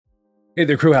Hey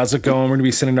there crew, how's it going? We're going to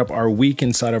be setting up our week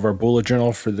inside of our bullet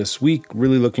journal for this week.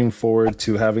 Really looking forward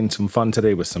to having some fun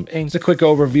today with some ink. Just a quick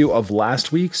overview of last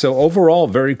week. So overall,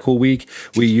 very cool week.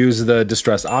 We used the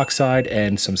Distress Oxide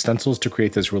and some stencils to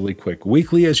create this really quick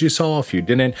weekly, as you saw. If you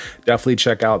didn't, definitely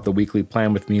check out the weekly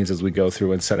plan with me as we go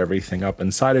through and set everything up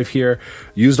inside of here.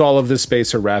 Used all of this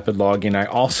space for rapid logging. I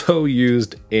also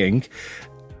used ink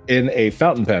in a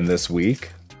fountain pen this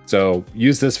week. So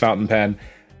use this fountain pen.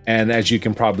 And as you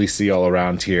can probably see all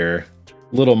around here,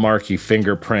 little marky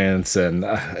fingerprints, and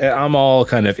I'm all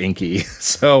kind of inky.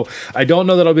 So I don't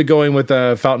know that I'll be going with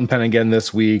the fountain pen again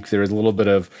this week. There was a little bit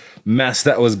of mess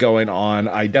that was going on.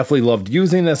 I definitely loved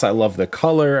using this. I love the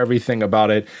color, everything about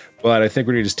it. But I think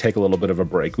we're gonna just take a little bit of a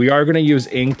break. We are gonna use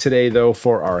ink today though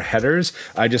for our headers.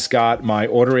 I just got my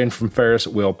order in from Ferris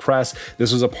Wheel Press.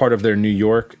 This was a part of their New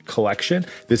York collection.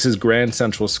 This is Grand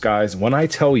Central Skies. When I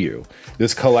tell you,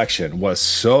 this collection was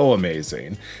so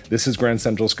amazing. This is Grand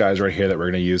Central Skies right here that we're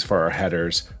gonna use for our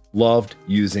headers. Loved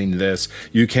using this.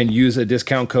 You can use a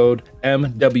discount code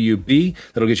MWB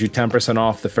that'll get you 10%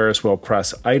 off the Ferris Wheel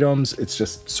Press items. It's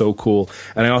just so cool.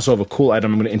 And I also have a cool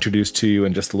item I'm going to introduce to you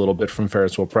in just a little bit from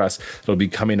Ferris Wheel Press. It'll be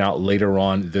coming out later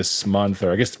on this month,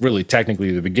 or I guess really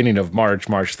technically the beginning of March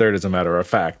 3rd as a matter of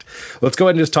fact. Let's go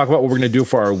ahead and just talk about what we're going to do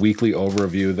for our weekly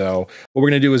overview though. What we're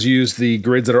going to do is use the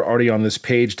grids that are already on this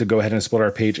page to go ahead and split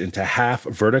our page into half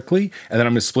vertically, and then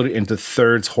I'm going to split it into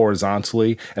thirds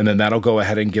horizontally, and then that'll go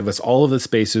ahead and give us all of the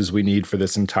spaces we need for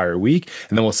this entire week,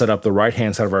 and then we'll set up the right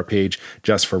hand side of our page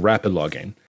just for rapid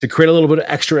logging. To create a little bit of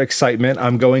extra excitement,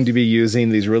 I'm going to be using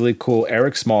these really cool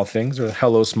Eric Small Things, or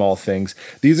Hello Small Things.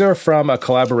 These are from a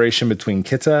collaboration between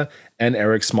KITTA and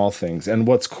Eric Small Things. And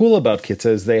what's cool about KITTA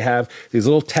is they have these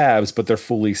little tabs, but they're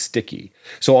fully sticky.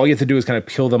 So all you have to do is kind of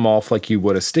peel them off like you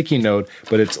would a sticky note,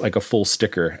 but it's like a full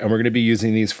sticker. And we're going to be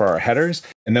using these for our headers.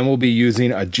 And then we'll be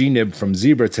using a G-nib from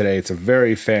Zebra today. It's a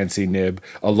very fancy nib,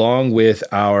 along with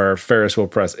our Ferris Wheel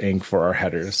Press ink for our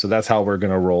headers. So that's how we're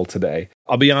going to roll today.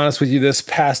 I'll be honest with you, this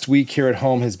past week here at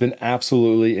home has been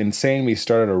absolutely insane. We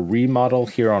started a remodel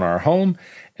here on our home,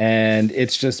 and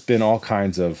it's just been all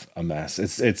kinds of a mess.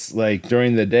 It's like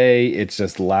during the day, it's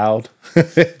just loud.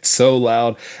 It's so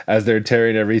loud as they're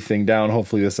tearing everything down.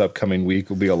 Hopefully this upcoming week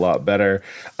will be a lot better.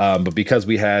 But because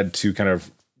we had to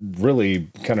really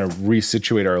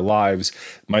resituate our lives,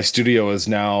 my studio is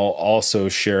now also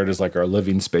shared as like our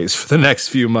living space for the next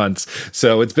few months.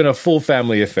 So it's been a full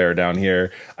family affair down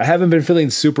here. I haven't been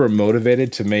feeling super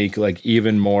motivated to make like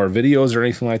even more videos or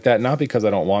anything like that. Not because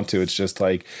I don't want to, it's just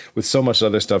like with so much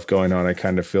other stuff going on, I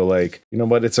kind of feel like, you know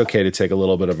what, it's okay to take a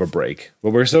little bit of a break.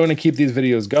 But we're still going to keep these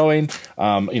videos going.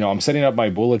 I'm setting up my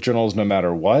bullet journals no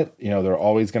matter what. They're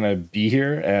always going to be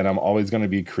here, and I'm always going to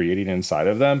be creating inside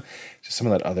of them. Just some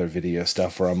of that other video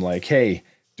stuff where I'm like, hey,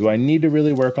 do I need to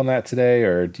really work on that today,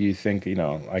 or do you think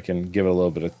I can give it a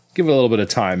little bit of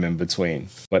time in between?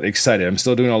 But excited. I'm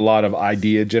still doing a lot of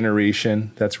idea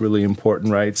generation. That's really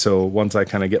important, right? So once I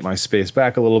kind of get my space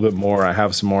back a little bit more, I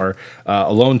have some more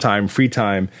alone time, free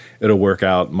time, it'll work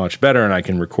out much better, and I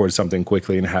can record something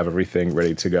quickly and have everything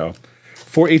ready to go.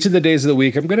 For each of the days of the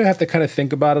week, I'm going to have to kind of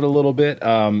think about it a little bit.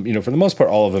 For the most part,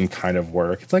 all of them kind of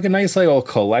work. It's like a nice little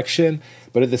collection,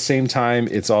 but at the same time,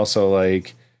 it's also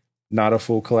like not a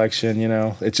full collection,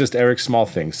 It's just Eric Small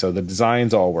Things, so the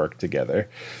designs all work together.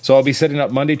 So I'll be setting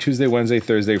up Monday, Tuesday, Wednesday,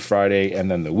 Thursday, Friday, and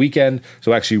then the weekend.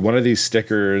 So actually, one of these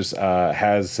stickers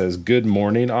says "Good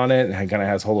Morning" on it, and kind of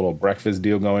has a whole little breakfast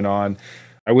deal going on.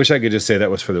 I wish I could just say that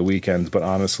was for the weekends, but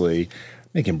honestly,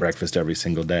 making breakfast every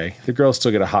single day. The girls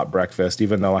still get a hot breakfast,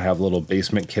 even though I have a little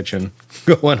basement kitchen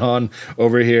going on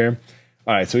over here.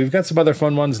 All right, so we've got some other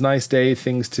fun ones. Nice day,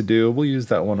 things to do. We'll use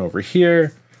that one over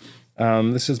here.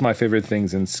 This is my favorite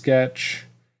things in Sketch.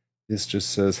 This just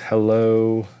says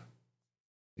hello.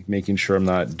 Making sure I'm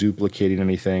not duplicating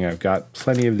anything. I've got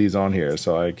plenty of these on here,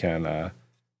 so I can kind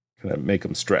of make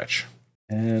them stretch.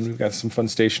 And we've got some fun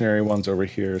stationery ones over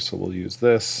here, so we'll use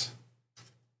this.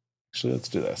 Actually, let's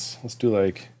do this. Let's do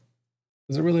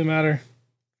does it really matter?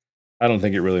 I don't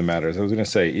think it really matters. I was going to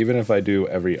say, even if I do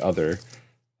every other,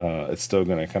 it's still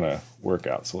going to kind of work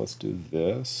out. So let's do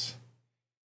this.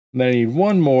 And then I need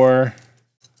one more.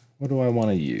 What do I want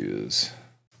to use?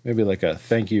 Maybe like a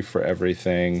thank you for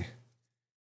everything.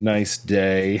 Nice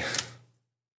day.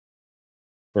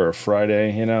 For a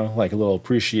Friday, like a little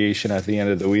appreciation at the end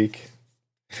of the week.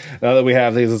 Now that we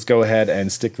have these, let's go ahead and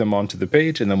stick them onto the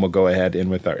page, and then we'll go ahead in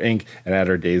with our ink and add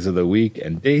our days of the week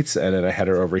and dates, and then a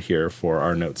header over here for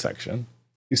our note section.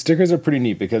 These stickers are pretty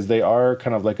neat because they are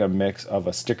kind of like a mix of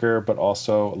a sticker, but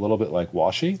also a little bit like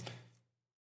washi.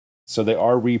 So they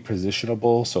are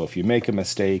repositionable, so if you make a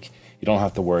mistake, you don't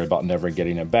have to worry about never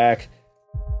getting it back.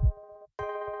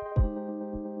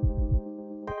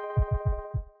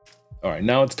 All right,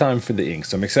 now it's time for the ink.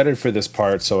 So I'm excited for this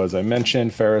part. So as I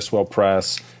mentioned, Ferris Wheel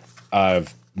Press,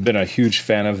 I've been a huge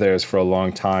fan of theirs for a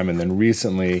long time, and then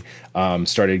recently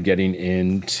started getting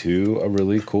into a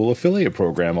really cool affiliate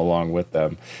program along with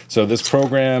them. So this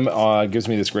program gives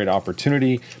me this great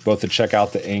opportunity both to check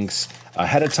out the inks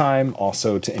ahead of time,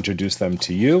 also to introduce them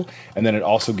to you, and then it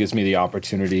also gives me the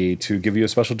opportunity to give you a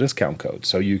special discount code.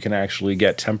 So you can actually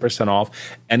get 10% off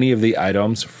any of the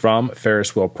items from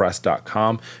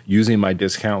ferriswheelpress.com using my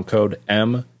discount code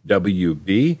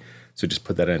MWB. So just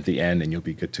put that in at the end and you'll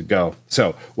be good to go.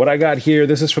 So what I got here,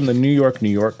 this is from the New York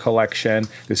collection.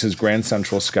 This is Grand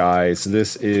Central Skies.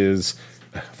 This is,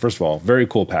 first of all, very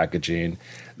cool packaging.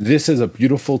 This is a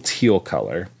beautiful teal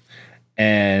color.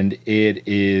 And it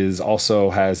is also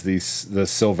has the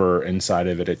silver inside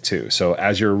of it too. So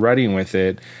as you're writing with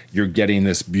it, you're getting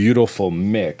this beautiful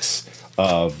mix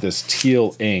of this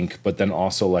teal ink, but then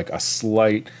also like a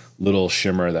slight little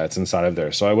shimmer that's inside of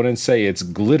there. So I wouldn't say it's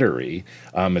glittery.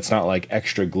 It's not like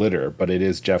extra glitter, but it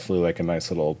is definitely like a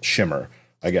nice little shimmer,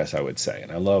 I guess I would say.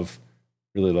 And I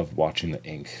really love watching the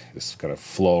ink just kind of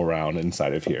flow around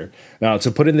inside of here. Now,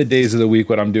 to put in the days of the week,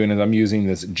 what I'm doing is I'm using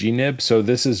this G-nib. So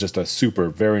this is just a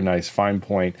very nice fine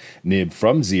point nib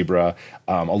from Zebra.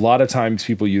 A lot of times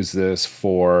people use this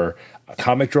for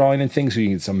comic drawing and things, so you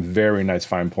get some very nice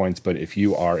fine points. But if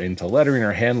you are into lettering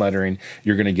or hand lettering,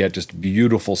 you're going to get just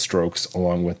beautiful strokes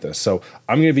along with this. So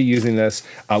I'm going to be using this.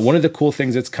 One of the cool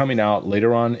things that's coming out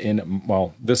later on in,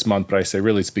 well, this month, but I say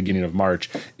really it's beginning of March,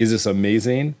 is this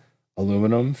amazing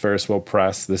aluminum Ferris Wheel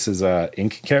Press. This is a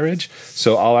ink carriage,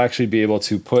 so I'll actually be able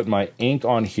to put my ink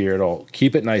on here. It'll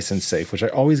keep it nice and safe, which I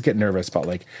always get nervous about,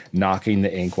 like knocking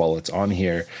the ink while it's on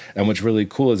here. And what's really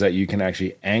cool is that you can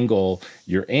actually angle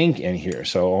your ink in here,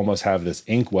 so almost have this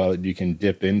ink well that you can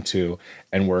dip into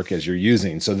and work as you're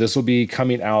using. So this will be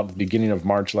coming out the beginning of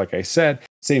March, like I said.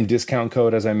 Same discount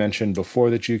code as I mentioned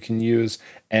before that you can use,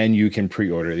 and you can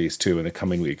pre-order these too in the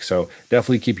coming weeks. So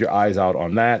definitely keep your eyes out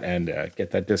on that and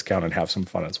get that discount and have some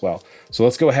fun as well. So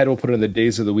let's go ahead, we'll put in the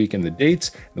days of the week and the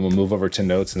dates, then we'll move over to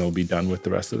notes and we'll be done with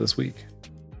the rest of this week.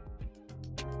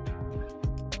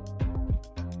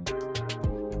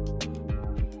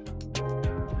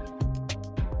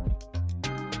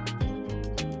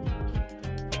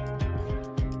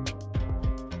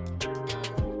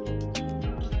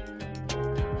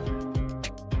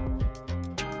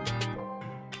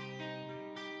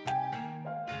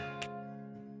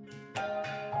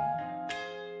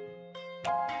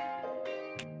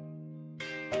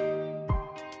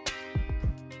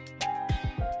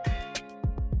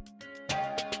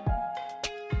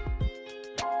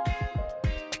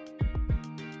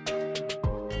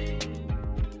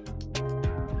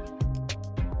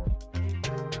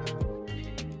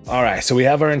 All right, so we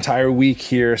have our entire week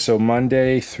here. So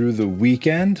Monday through the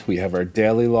weekend, we have our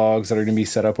daily logs that are gonna be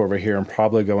set up over here and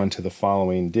probably go into the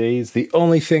following days. The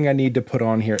only thing I need to put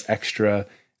on here extra,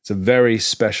 it's a very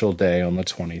special day on the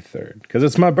 23rd, because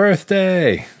it's my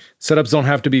birthday. Setups don't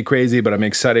have to be crazy, but I'm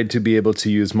excited to be able to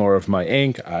use more of my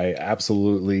ink. I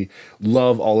absolutely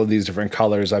love all of these different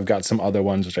colors. I've got some other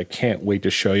ones which I can't wait to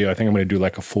show you. I think I'm going to do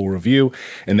like a full review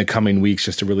in the coming weeks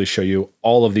just to really show you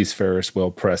all of these Ferris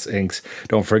Wheel Press inks.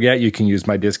 Don't forget, you can use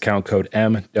my discount code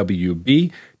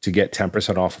MWB to get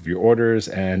 10% off of your orders.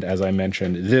 And as I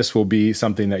mentioned, this will be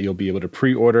something that you'll be able to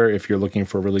pre-order if you're looking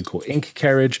for a really cool ink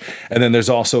carriage. And then there's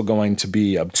also going to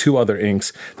be 2 other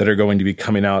inks that are going to be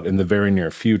coming out in the very near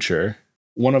future.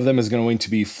 One of them is going to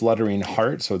be Fluttering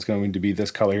Heart. So it's going to be this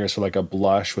color here. So like a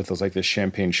blush with like this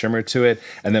champagne shimmer to it.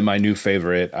 And then my new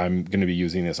favorite, I'm going to be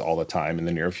using this all the time in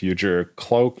the near future.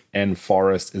 Cloak and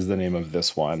Forest is the name of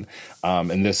this one.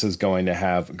 And this is going to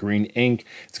have green ink.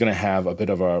 It's going to have a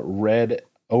bit of a red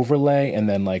overlay and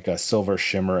then like a silver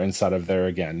shimmer inside of there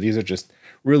again. These are just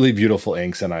really beautiful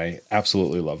inks and I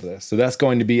absolutely love this. So that's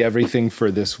going to be everything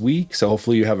for this week. So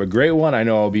hopefully you have a great one. I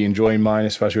know I'll be enjoying mine,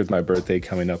 especially with my birthday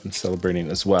coming up and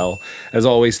celebrating as well. As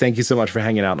always, thank you so much for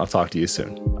hanging out and I'll talk to you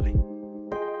soon.